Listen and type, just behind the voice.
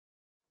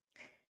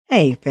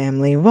Hey,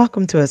 family,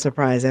 welcome to a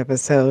surprise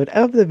episode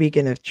of the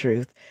Beacon of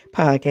Truth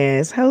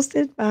podcast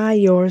hosted by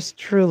yours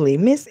truly,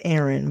 Miss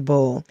Aaron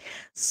Bull.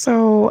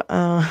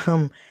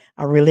 I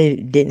really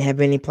didn't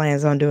have any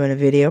plans on doing a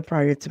video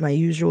prior to my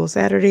usual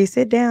Saturday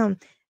sit down.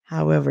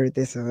 However,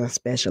 this is a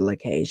special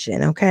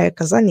occasion, okay?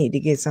 Because I need to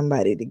get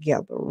somebody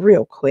together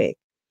real quick.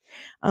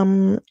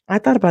 I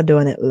thought about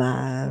doing it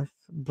live,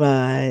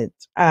 but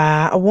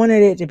I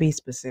wanted it to be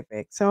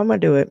specific, so I'm gonna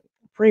do it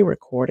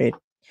pre-recorded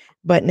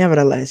but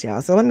nevertheless,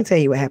 y'all, so let me tell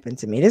you what happened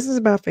to me. This is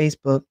about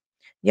Facebook.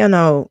 Y'all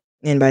know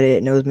anybody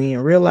that knows me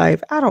in real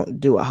life, I don't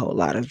do a whole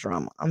lot of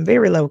drama. I'm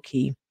very low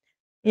key.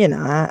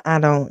 I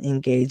don't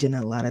engage in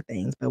a lot of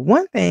things. But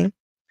one thing,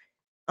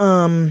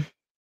 um,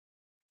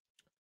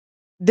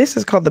 this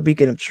is called the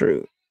Beacon of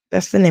Truth.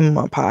 That's the name of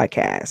my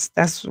podcast.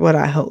 That's what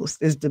I host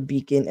is the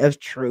Beacon of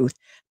Truth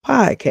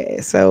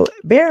podcast. So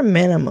bare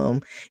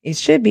minimum, it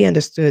should be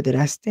understood that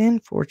I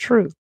stand for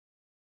truth.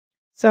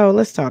 So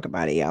let's talk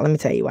about it, y'all. Let me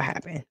tell you what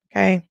happened.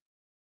 Okay.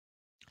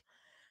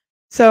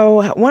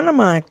 So one of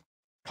my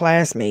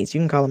classmates,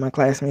 you can call her my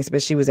classmates,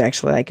 but she was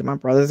actually like in my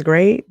brother's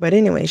grade. But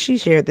anyway, she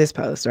shared this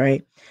post,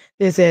 right?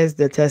 This says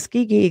the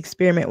Tuskegee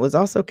experiment was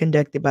also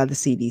conducted by the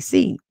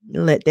CDC.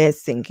 Let that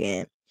sink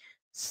in.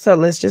 So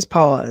let's just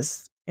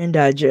pause and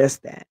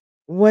digest that.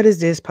 What is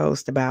this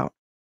post about?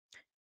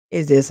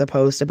 Is this a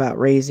post about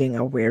raising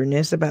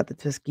awareness about the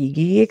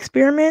Tuskegee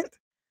experiment?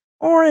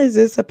 Or is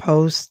this a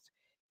post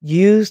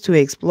used to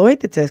exploit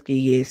the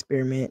Tuskegee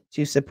experiment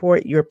to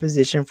support your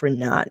position for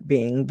not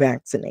being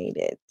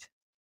vaccinated?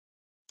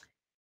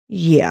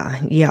 Yeah,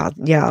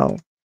 y'all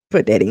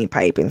put that in your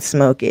pipe and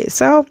smoke it.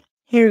 So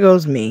here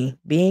goes me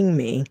being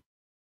me.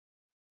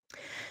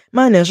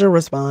 My initial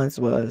response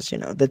was,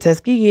 the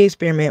Tuskegee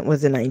experiment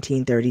was in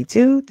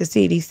 1932. The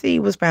CDC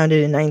was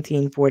founded in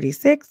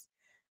 1946.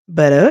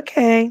 But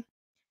okay.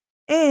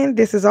 And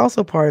this is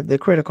also part of the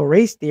critical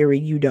race theory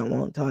you don't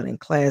want taught in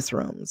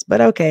classrooms.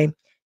 But okay,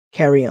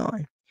 carry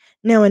on.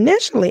 Now,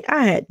 initially,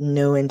 I had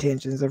no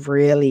intentions of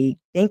really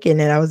thinking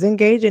that I was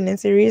engaging in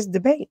serious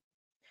debate.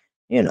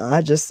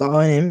 I just saw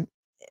an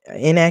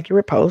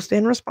inaccurate post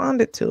and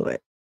responded to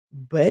it.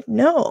 But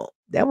no,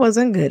 that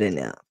wasn't good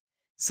enough.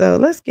 So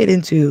let's get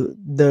into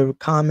the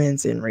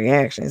comments and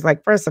reactions.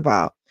 Like, first of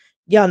all,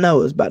 y'all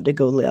know it's about to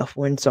go left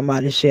when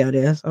somebody share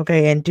this.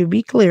 Okay. And to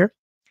be clear,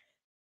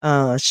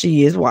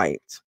 she is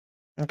white.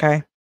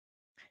 Okay.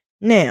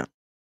 Now,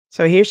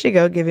 so here she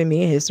go giving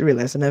me a history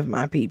lesson of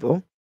my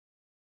people.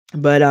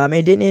 But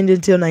it didn't end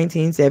until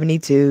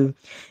 1972.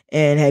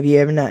 And have you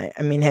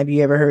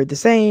ever heard the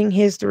saying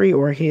history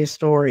or his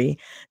story?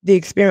 The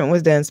experiment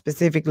was done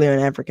specifically on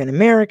African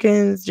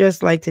Americans.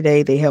 Just like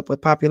today, they help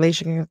with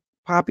population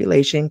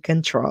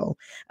control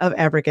of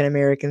African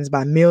Americans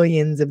by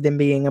millions of them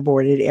being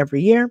aborted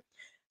every year.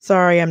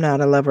 Sorry, I'm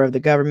not a lover of the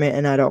government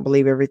and I don't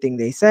believe everything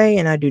they say,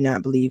 and I do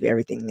not believe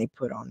everything they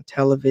put on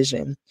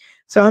television.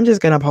 So I'm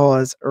just going to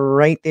pause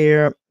right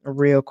there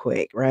real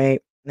quick,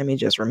 right? Let me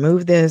just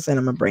remove this and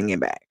I'm going to bring it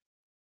back.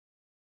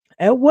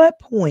 At what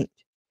point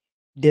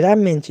did I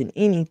mention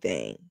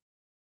anything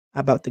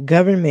about the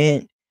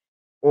government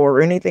or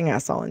anything I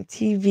saw on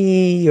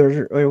TV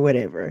or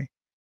whatever?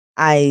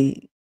 I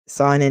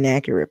saw an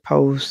inaccurate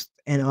post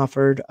and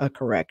offered a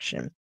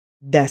correction.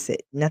 That's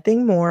it.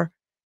 Nothing more,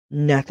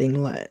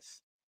 nothing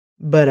less.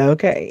 But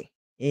okay,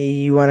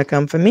 you want to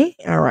come for me?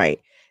 All right.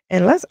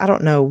 And I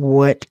don't know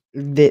what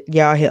that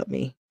y'all help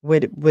me.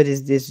 What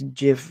is this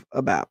GIF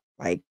about?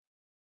 Like,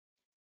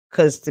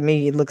 because to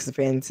me it looks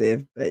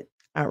offensive, but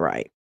all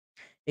right.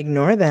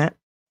 Ignore that.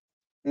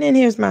 And then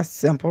here's my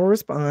simple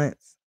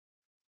response.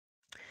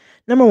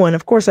 Number one,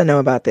 of course, I know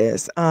about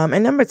this.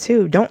 And number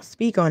two, don't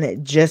speak on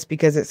it just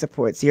because it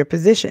supports your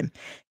position.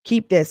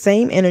 Keep that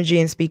same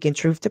energy and speaking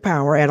truth to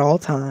power at all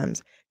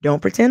times.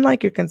 Don't pretend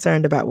like you're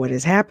concerned about what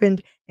has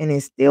happened and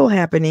is still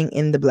happening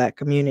in the Black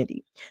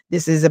community.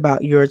 This is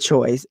about your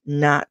choice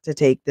not to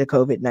take the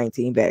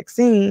COVID-19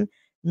 vaccine,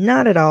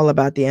 not at all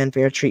about the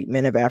unfair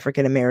treatment of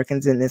African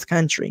Americans in this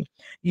country.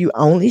 You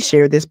only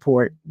share this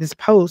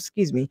post,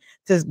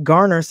 to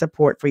garner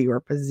support for your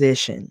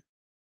position.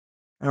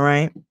 All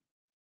right.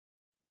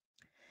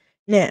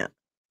 Now,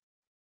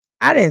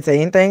 I didn't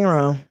say anything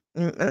wrong.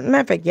 Matter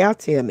of fact, y'all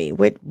tell me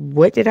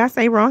what did I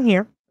say wrong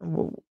here?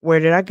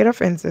 Where did I get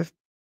offensive?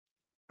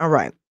 All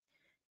right.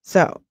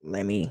 So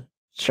let me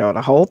show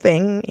the whole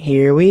thing.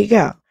 Here we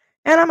go.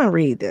 And I'm gonna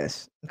read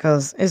this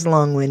because it's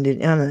long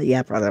winded. I know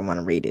y'all probably want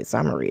to read it, so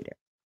I'm gonna read it.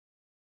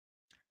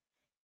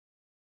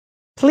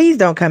 Please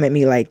don't come at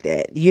me like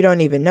that. You don't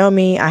even know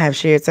me. I have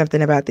shared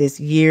something about this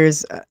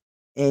years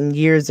and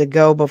years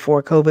ago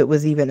before COVID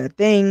was even a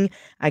thing.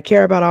 I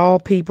care about all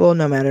people,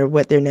 no matter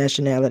what their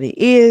nationality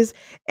is.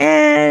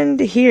 And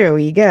here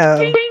we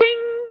go.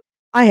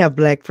 I have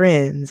Black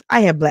friends.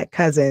 I have Black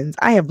cousins.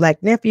 I have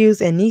Black nephews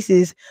and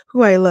nieces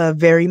who I love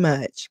very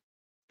much.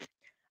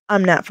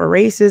 I'm not for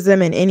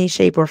racism in any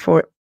shape or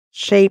form.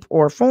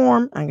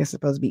 I guess it's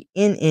supposed to be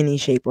in any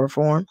shape or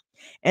form.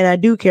 And I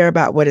do care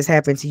about what has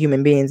happened to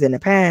human beings in the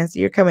past.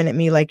 You're coming at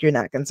me like you're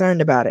not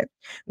concerned about it.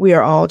 We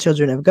are all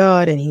children of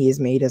God, and He has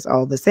made us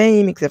all the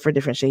same, except for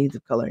different shades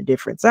of color and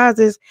different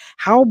sizes.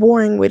 How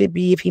boring would it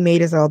be if He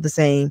made us all the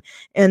same?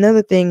 And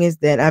another thing is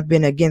that I've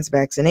been against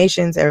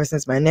vaccinations ever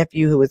since my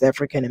nephew, who was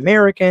African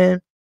American,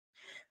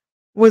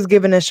 was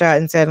given a shot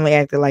and suddenly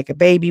acted like a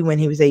baby when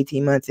he was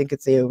 18 months and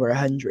could say over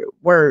 100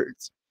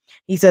 words.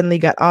 He suddenly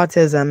got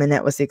autism, and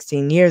that was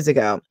 16 years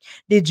ago.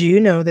 Did you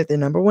know that the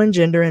number one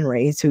gender and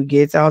race who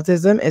gets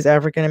autism is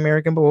African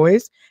American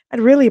boys? I'd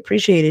really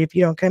appreciate it if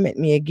you don't come at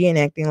me again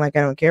acting like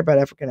I don't care about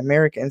African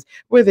Americans,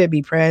 whether it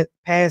be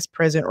past,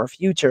 present, or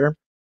future.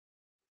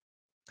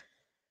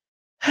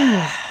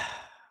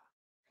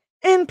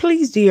 And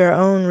please do your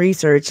own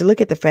research.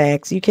 Look at the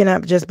facts. You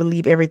cannot just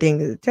believe everything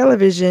that the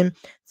television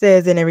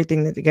says and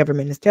everything that the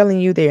government is telling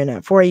you. They are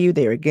not for you.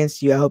 They are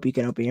against you. I hope you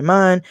can open your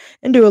mind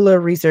and do a little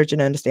research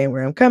and understand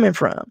where I'm coming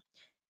from.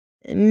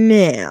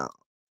 Now,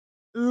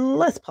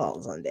 let's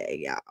pause on that,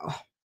 y'all.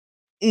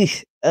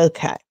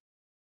 Okay.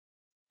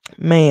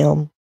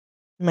 Ma'am.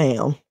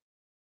 Ma'am.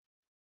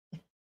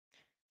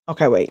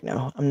 Okay, wait.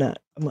 No, I'm not.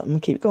 I'm going to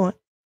keep going.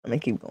 I'm going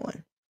to keep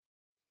going.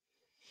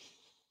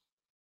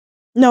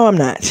 No, I'm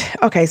not.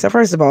 Okay, so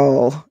first of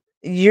all,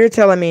 you're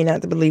telling me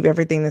not to believe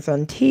everything that's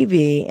on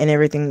TV and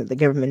everything that the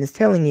government is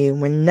telling you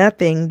when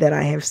nothing that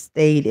I have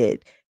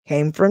stated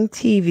came from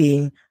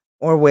TV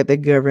or what the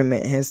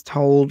government has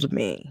told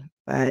me.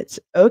 But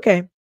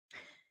okay.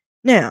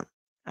 Now,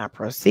 I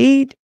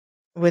proceed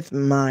with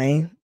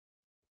my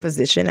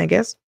position, I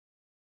guess.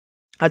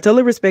 I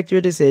totally respect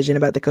your decision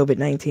about the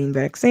COVID-19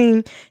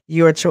 vaccine,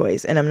 your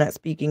choice, and I'm not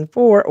speaking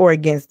for or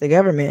against the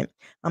government.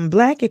 I'm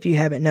Black, if you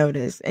haven't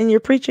noticed, and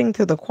you're preaching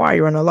to the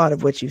choir on a lot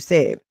of what you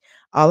said.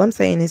 All I'm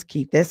saying is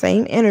keep that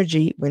same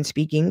energy when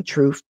speaking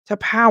truth to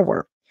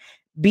power.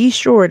 Be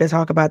sure to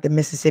talk about the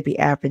Mississippi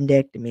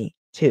appendectomy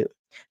too.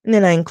 And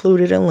then I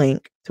included a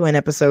link to an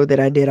episode that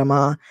I did on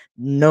my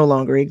no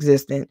longer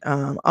existent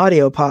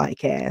audio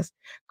podcast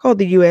called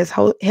The U.S.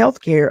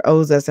 Healthcare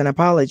Owes Us an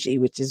Apology,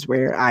 which is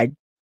where I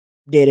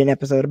did an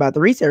episode about the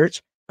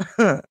research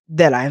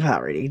that I've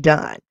already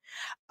done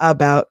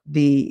about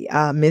the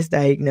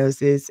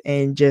misdiagnosis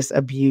and just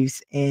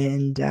abuse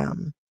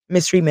and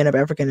mistreatment of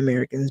African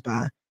Americans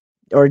by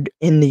or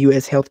in the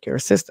U.S.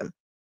 healthcare system.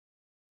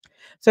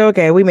 So,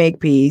 okay, we make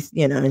peace,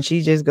 and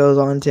she just goes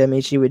on to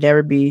me. She would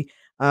never be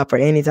for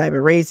any type of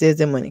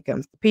racism when it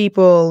comes to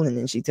people. And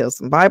then she tells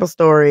some Bible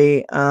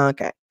story.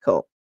 Okay,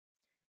 cool.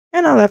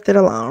 And I left it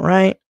alone,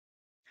 right?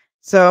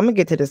 So I'm gonna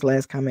get to this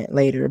last comment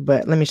later,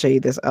 but let me show you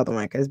this other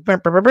one because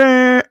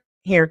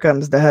here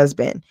comes the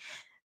husband.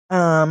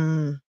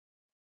 Let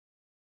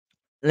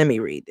me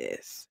read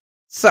this.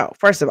 So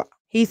first of all,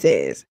 he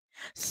says,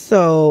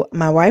 so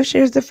my wife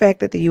shares the fact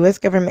that the U.S.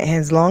 government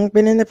has long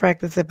been in the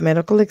practice of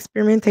medical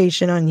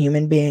experimentation on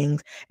human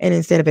beings, and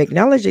instead of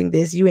acknowledging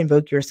this, you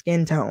invoke your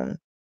skin tone.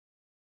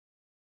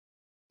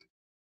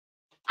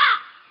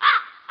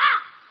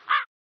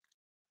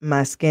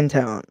 My skin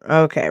tone.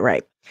 Okay,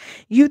 right.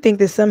 You think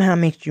this somehow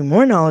makes you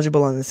more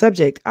knowledgeable on the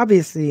subject.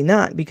 Obviously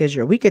not, because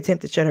your weak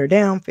attempt to shut her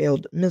down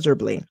failed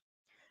miserably.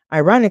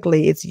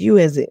 Ironically, it's you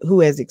who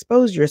has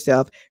exposed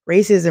yourself.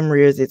 Racism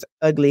rears its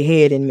ugly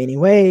head in many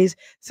ways.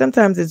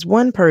 Sometimes it's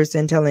one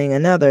person telling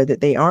another that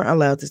they aren't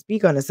allowed to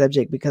speak on a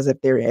subject because of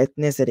their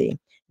ethnicity.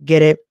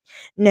 Get it?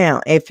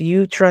 Now, if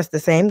you trust the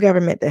same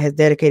government that has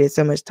dedicated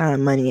so much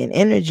time, money, and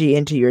energy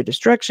into your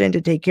destruction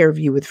to take care of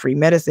you with free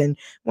medicine,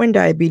 when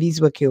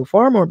diabetes will kill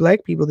far more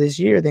Black people this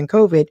year than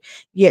COVID,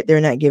 yet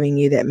they're not giving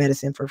you that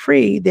medicine for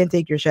free, then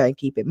take your shot and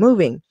keep it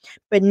moving.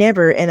 But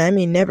never, and I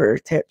mean never,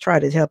 try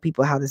to tell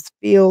people how to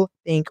feel,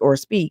 think, or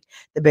speak.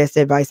 The best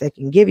advice I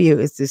can give you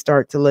is to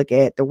start to look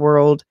at the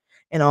world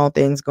and all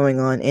things going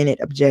on in it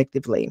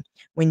objectively.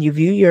 When you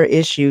view your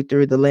issue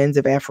through the lens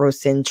of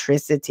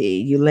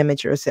Afrocentricity, you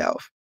limit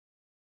yourself.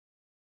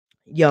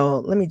 Yo,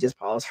 let me just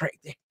pause right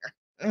there.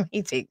 Let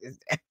me take this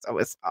down so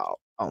it's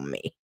all on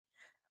me.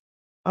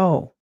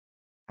 Oh,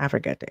 I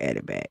forgot to add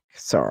it back.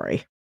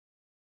 Sorry.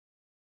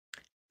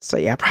 So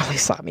yeah, I probably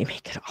saw me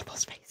making all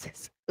those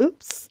faces.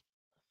 Oops.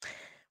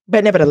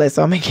 But nevertheless,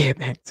 so I'm gonna get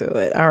back to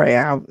it. All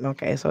right.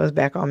 Okay, so it's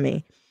back on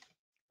me.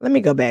 Let me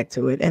go back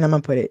to it, and I'm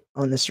gonna put it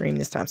on the stream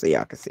this time so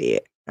y'all can see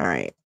it. All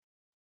right.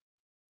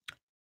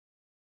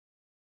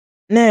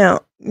 Now,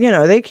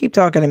 they keep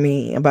talking to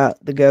me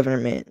about the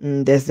government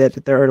and this, that,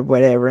 the third, or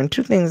whatever. And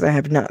two things I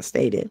have not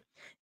stated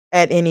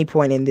at any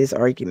point in this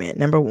argument.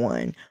 Number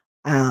one,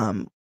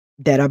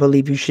 that I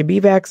believe you should be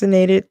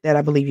vaccinated, that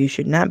I believe you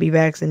should not be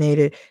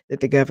vaccinated, that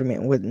the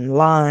government wouldn't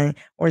lie,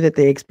 or that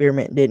the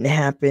experiment didn't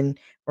happen,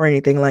 or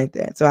anything like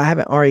that. So I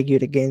haven't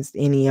argued against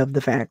any of the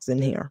facts in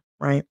here,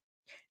 right?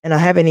 And I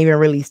haven't even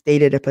really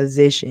stated a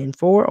position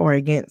for or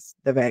against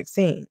the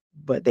vaccine,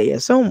 but they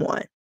assume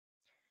one.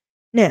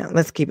 Now,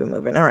 let's keep it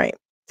moving. All right.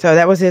 So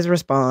that was his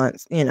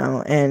response, and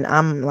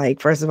I'm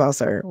like, first of all,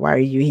 sir, why are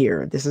you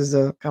here? This is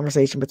a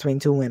conversation between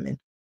two women.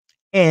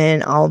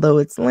 And although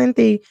it's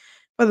lengthy,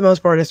 for the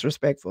most part, it's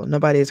respectful.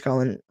 Nobody is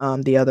calling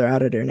the other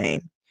out of their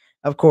name.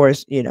 Of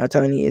course,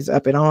 Tony is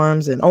up in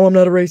arms and, "Oh, I'm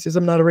not a racist.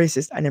 I'm not a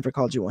racist." I never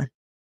called you one.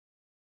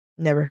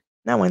 Never.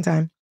 Not one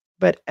time.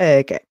 But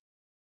okay.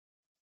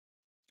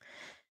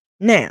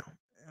 Now,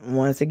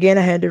 once again,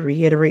 I had to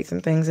reiterate some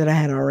things that I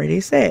had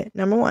already said.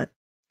 Number one,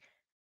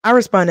 I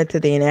responded to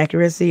the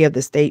inaccuracy of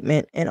the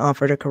statement and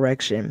offered a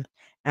correction.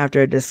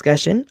 After a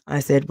discussion, I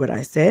said what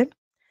I said.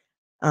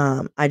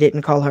 I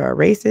didn't call her a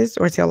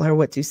racist or tell her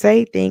what to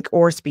say, think,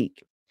 or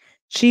speak.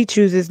 She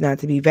chooses not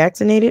to be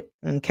vaccinated.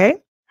 Okay.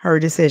 Her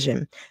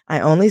decision. I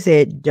only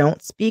said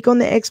don't speak on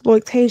the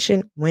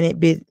exploitation when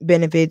it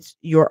benefits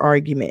your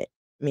argument,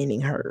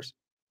 meaning hers.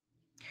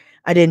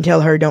 I didn't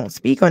tell her don't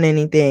speak on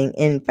anything.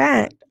 In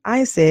fact,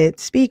 I said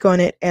speak on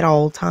it at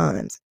all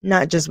times,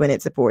 not just when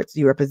it supports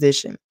your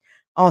position.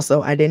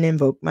 Also, I didn't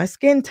invoke my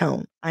skin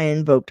tone. I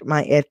invoked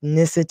my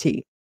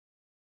ethnicity.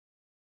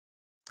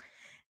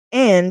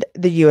 And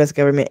the US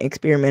government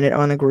experimented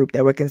on a group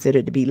that were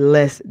considered to be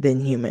less than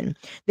human.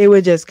 They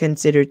were just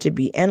considered to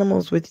be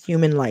animals with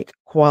human like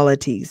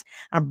qualities.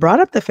 I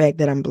brought up the fact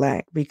that I'm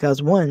Black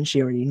because one,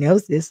 she already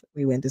knows this.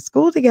 We went to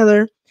school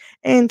together.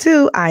 And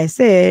two, I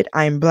said,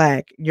 I'm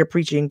Black. You're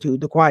preaching to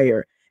the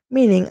choir,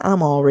 meaning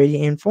I'm already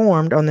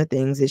informed on the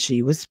things that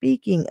she was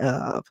speaking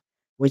of,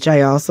 which I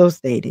also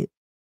stated.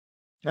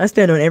 I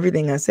stand on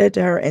everything I said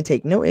to her and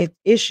take no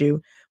issue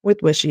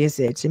with what she has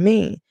said to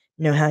me.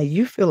 How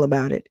you feel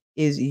about it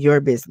is your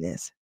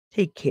business.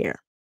 Take care.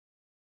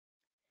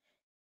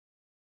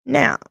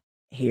 Now,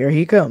 here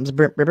he comes.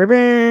 Brr, brr, brr,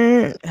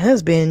 brr.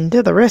 Husband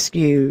to the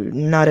rescue.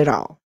 Not at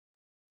all,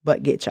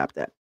 but get chopped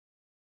up.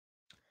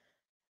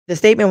 The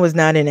statement was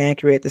not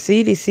inaccurate. The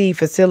CDC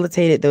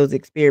facilitated those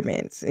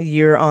experiments.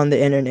 You're on the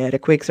internet. A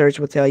quick search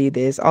will tell you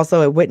this.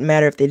 Also, it wouldn't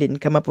matter if they didn't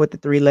come up with the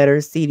 3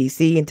 letters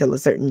CDC until a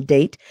certain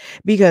date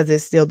because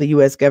it's still the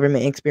US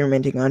government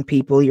experimenting on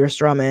people. Your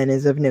straw man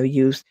is of no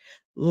use.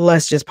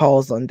 Let's just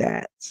pause on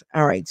that.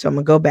 All right, so I'm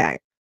going to go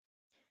back.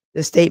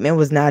 The statement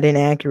was not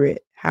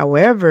inaccurate.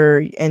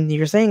 However, and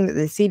you're saying that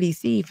the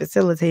CDC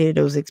facilitated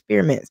those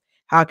experiments.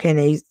 How can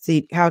the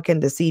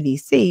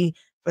CDC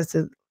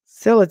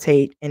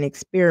facilitate an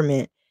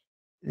experiment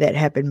that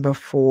happened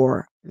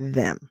before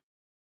them?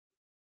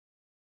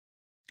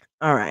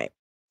 All right.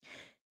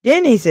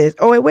 Then he says,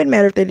 "Oh, it wouldn't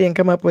matter if they didn't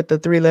come up with the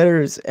 3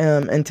 letters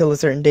until a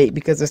certain date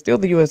because it's still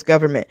the US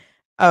government."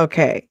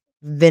 Okay.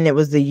 Then it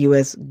was the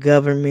US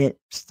government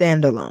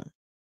standalone.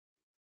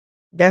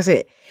 That's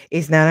it.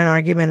 It's not an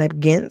argument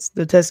against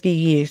the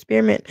Tuskegee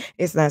experiment.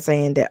 It's not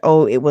saying that,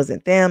 oh, it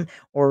wasn't them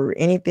or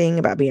anything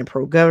about being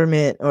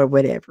pro-government or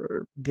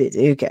whatever. But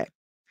okay,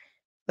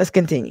 let's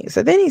continue.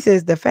 So then he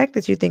says, the fact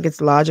that you think it's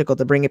logical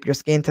to bring up your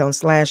skin tone /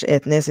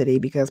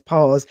 ethnicity because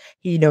pause,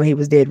 he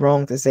was dead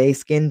wrong to say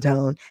skin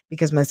tone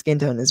because my skin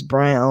tone is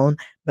brown.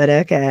 But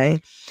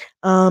okay.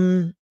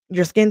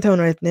 Your skin tone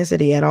or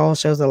ethnicity at all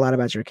shows a lot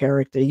about your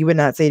character. You would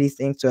not say these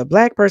things to a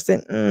Black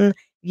person.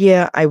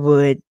 Yeah, I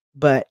would.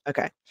 But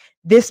okay.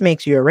 This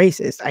makes you a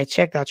racist. I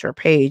checked out your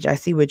page. I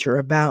see what you're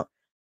about.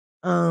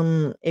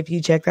 If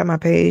you checked out my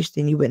page,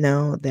 then you would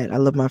know that I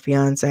love my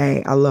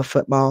fiance. I love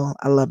football.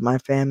 I love my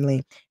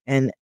family.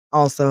 And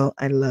also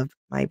I love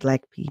my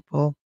Black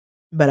people.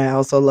 But I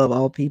also love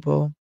all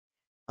people.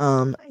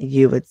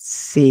 You would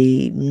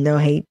see no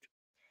hate.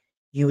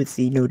 You would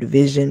see no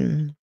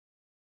division.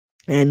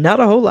 And not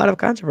a whole lot of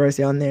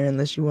controversy on there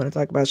unless you want to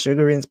talk about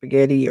sugar and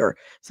spaghetti or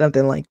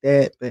something like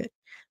that. But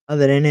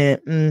other than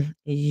that,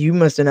 you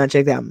must have not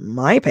checked out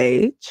my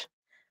page.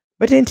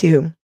 But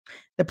anywho,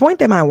 the point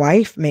that my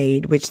wife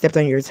made, which stepped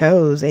on your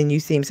toes, and you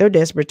seem so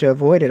desperate to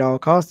avoid at all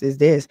costs, is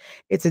this.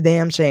 It's a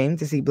damn shame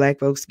to see Black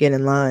folks get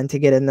in line to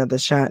get another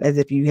shot as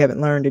if you haven't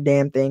learned a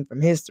damn thing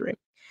from history.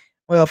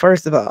 Well,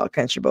 first of all,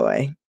 country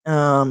boy,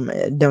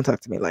 don't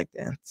talk to me like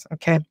that,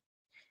 okay?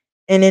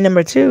 And then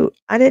number two,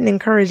 I didn't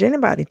encourage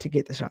anybody to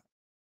get the shot.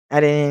 I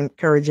didn't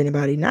encourage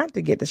anybody not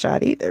to get the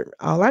shot either.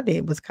 All I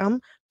did was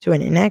come to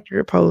an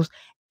inaccurate post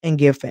and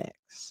give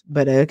facts.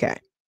 But okay.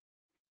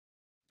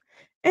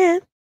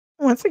 And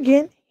once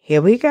again,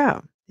 here we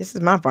go. This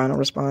is my final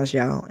response,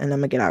 y'all, and I'm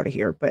gonna get out of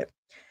here. But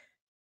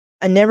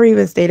I never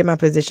even stated my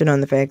position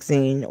on the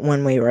vaccine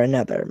one way or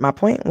another. My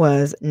point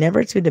was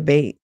never to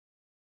debate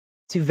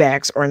to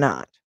vax or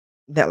not.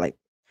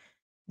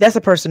 That's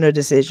a personal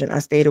decision. I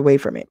stayed away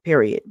from it,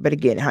 period. But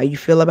again, how you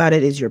feel about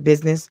it is your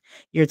business.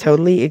 You're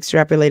totally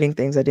extrapolating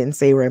things I didn't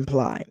say or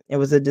imply. It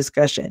was a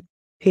discussion,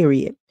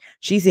 period.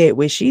 She said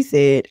what she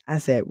said. I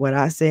said what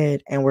I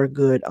said, and we're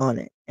good on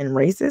it. And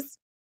racist?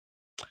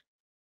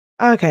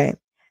 Okay.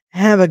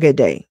 Have a good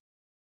day.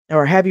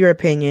 Or have your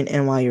opinion,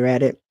 and while you're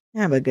at it,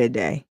 have a good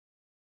day.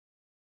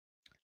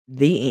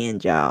 The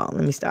end, y'all.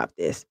 Let me stop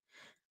this.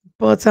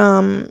 But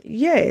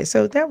yeah,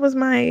 so that was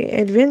my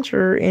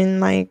adventure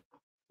in like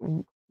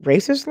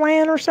racist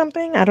land or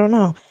something. I don't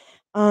know.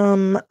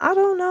 I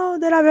don't know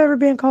that I've ever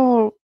been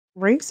called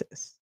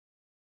racist.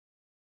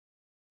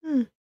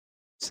 Hmm,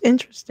 it's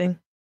interesting.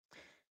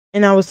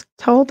 And I was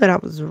told that I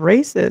was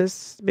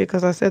racist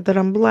because I said that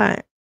I'm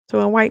Black to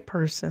a white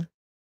person.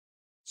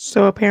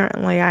 So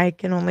apparently I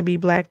can only be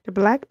Black to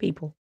Black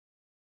people.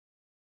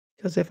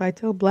 Because if I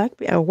tell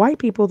white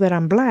people that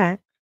I'm black,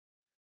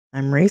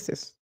 I'm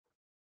racist.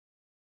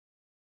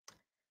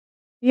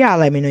 Y'all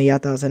let me know your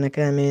thoughts in the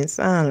comments.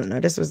 I don't know.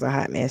 This was a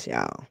hot mess,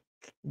 y'all.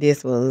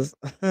 This was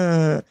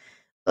a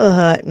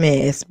hot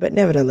mess. But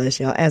nevertheless,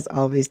 y'all, as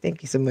always,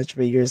 thank you so much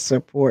for your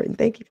support and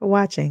thank you for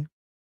watching.